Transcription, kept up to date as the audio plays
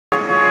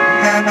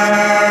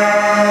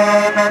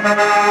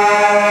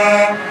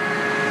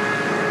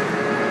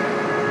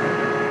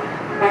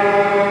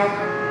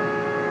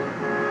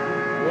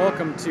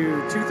Welcome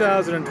to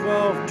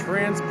 2012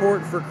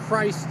 Transport for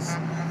Christ's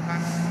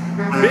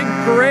big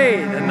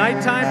parade, a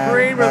nighttime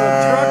parade where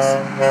the trucks,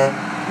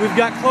 we've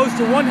got close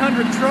to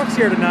 100 trucks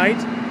here tonight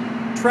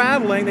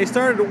traveling. They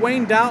started at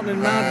Wayne Dalton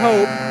and Mount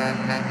Hope,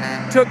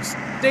 took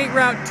State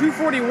Route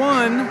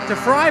 241 to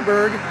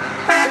Freiburg,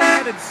 then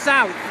headed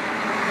south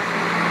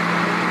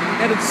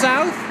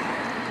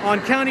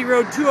on County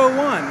Road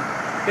 201.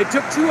 They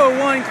took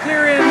 201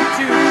 clear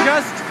into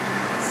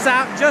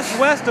just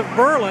west of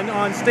Berlin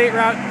on State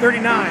Route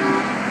 39.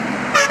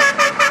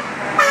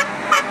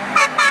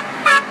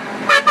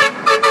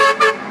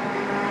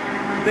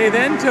 They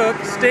then took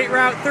State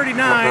Route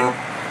 39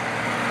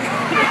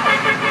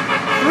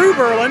 through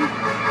Berlin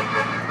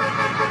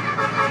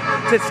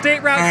to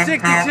State Route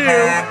 62,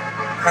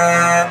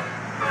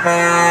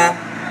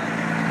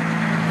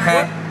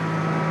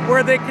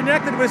 where they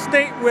connected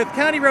with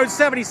County Road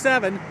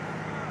 77.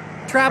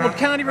 Traveled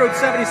County Road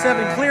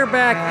 77 clear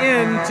back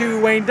into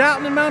Wayne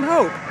Dalton and Mount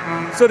Hope.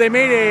 So they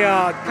made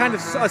a kind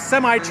of a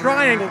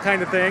semi-triangle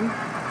kind of thing.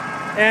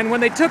 And when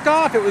they took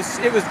off, it was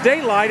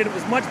daylight and it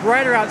was much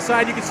brighter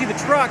outside. You could see the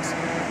trucks.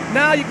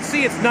 Now you can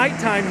see it's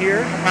nighttime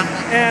here,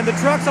 and the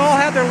trucks all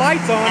have their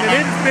lights on, and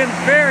it has been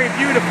very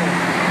beautiful.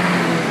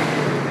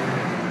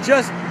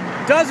 Just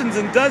dozens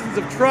and dozens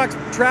of trucks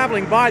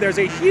traveling by. There's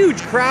a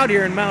huge crowd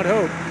here in Mount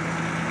Hope,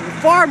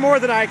 far more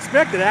than I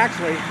expected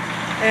actually.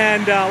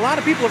 And a lot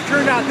of people have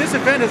turned out. This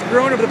event has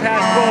grown over the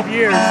past 12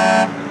 years.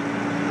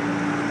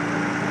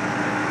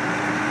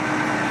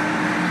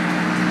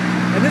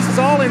 And this is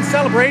all in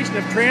celebration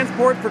of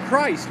Transport for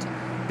Christ.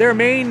 Their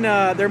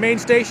main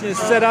station is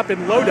set up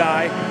in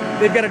Lodi.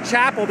 They've got a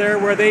chapel there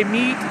where they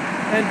meet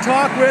and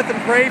talk with and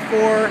pray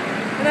for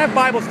and have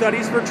Bible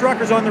studies for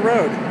truckers on the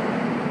road.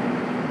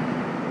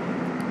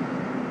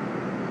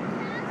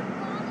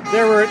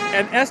 There were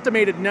an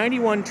estimated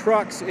 91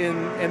 trucks in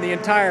the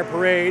entire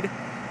parade,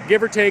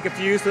 give or take a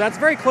few, so that's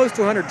very close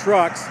to 100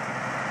 trucks.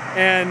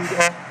 And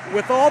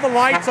with all the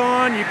lights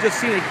on, you've just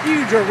seen a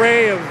huge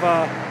array of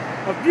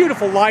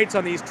beautiful lights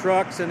on these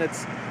trucks, and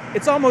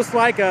it's almost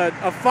like a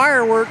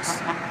fireworks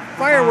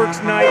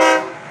night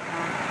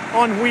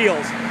on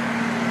wheels.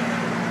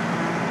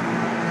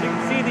 You can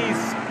see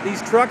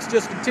these trucks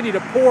just continue to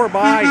pour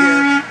by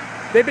here.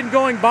 They've been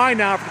going by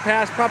now for the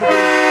past probably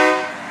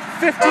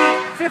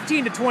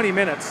 15 to 20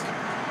 minutes,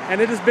 and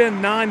it has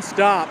been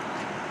non-stop.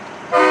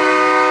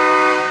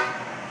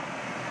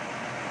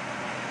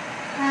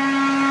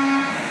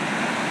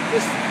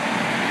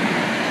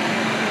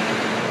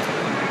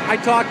 I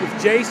talked with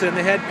Jason,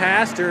 the head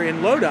pastor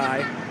in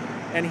Lodi,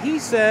 and he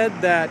said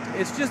that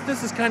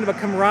this is kind of a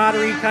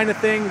camaraderie kind of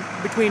thing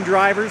between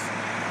drivers,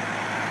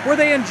 where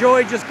they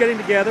enjoy just getting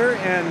together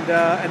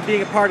and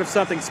being a part of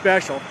something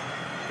special.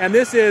 And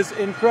this is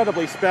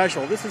incredibly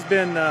special. This has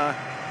been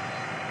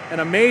an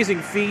amazing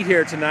feat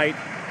here tonight,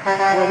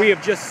 where we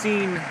have just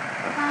seen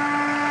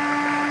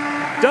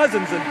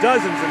dozens and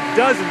dozens and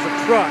dozens of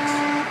trucks.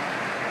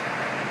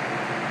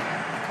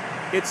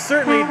 It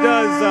certainly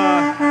does.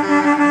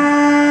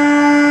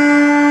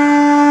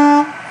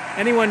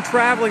 Anyone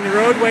traveling the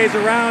roadways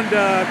around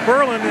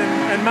Berlin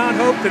and Mount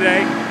Hope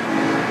today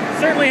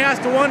certainly has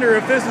to wonder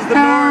if this is the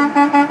norm.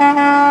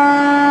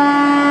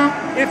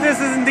 If this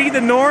is indeed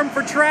the norm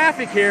for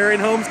traffic here in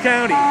Holmes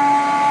County.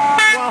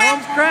 While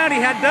Holmes County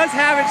does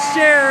have its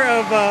share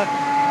of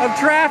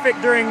traffic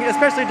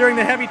especially during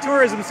the heavy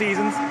tourism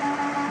seasons,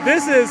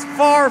 this is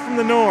far from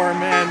the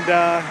norm, and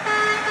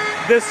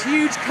this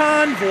huge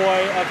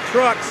convoy of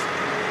trucks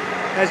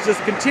has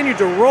just continued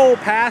to roll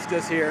past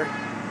us here.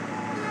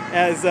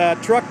 As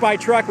truck by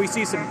truck we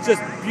see some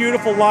just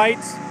beautiful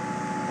lights,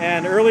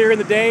 and earlier in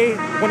the day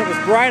when it was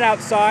bright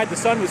outside, the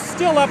sun was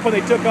still up when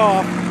they took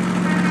off,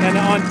 and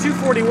on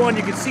 241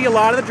 you could see a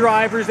lot of the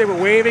drivers. They were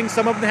waving.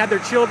 Some of them had their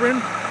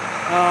children,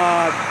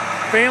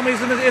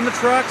 families in the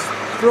trucks,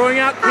 throwing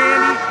out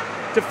candy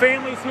to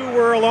families who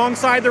were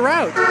alongside the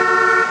route.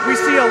 We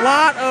see a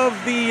lot of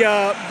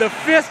the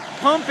fist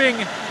pumping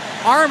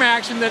arm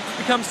action that's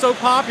become so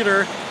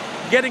popular,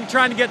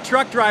 trying to get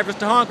truck drivers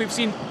to honk. We've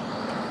seen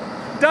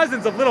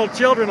dozens of little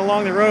children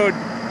along the road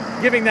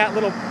giving that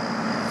little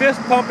fist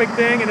pumping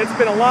thing, and it's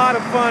been a lot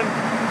of fun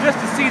just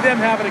to see them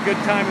having a good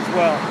time as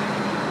well.